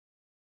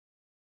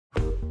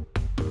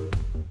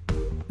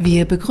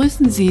Wir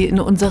begrüßen Sie in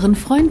unseren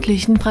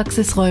freundlichen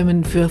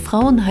Praxisräumen für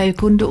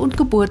Frauenheilkunde und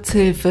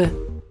Geburtshilfe.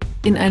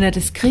 In einer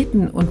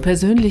diskreten und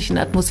persönlichen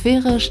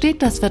Atmosphäre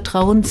steht das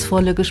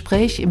vertrauensvolle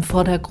Gespräch im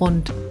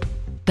Vordergrund.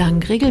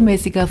 Dank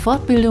regelmäßiger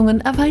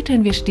Fortbildungen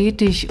erweitern wir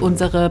stetig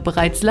unsere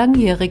bereits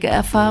langjährige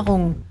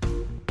Erfahrung.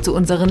 Zu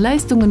unseren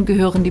Leistungen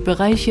gehören die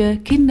Bereiche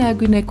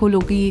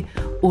Kindergynäkologie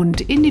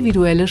und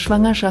individuelle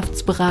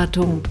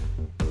Schwangerschaftsberatung.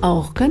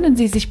 Auch können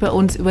Sie sich bei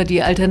uns über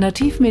die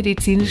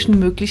alternativmedizinischen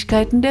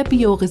Möglichkeiten der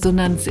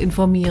Bioresonanz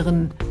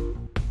informieren.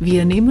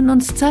 Wir nehmen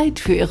uns Zeit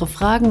für Ihre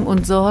Fragen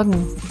und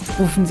Sorgen.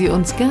 Rufen Sie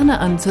uns gerne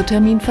an zur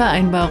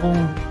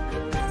Terminvereinbarung.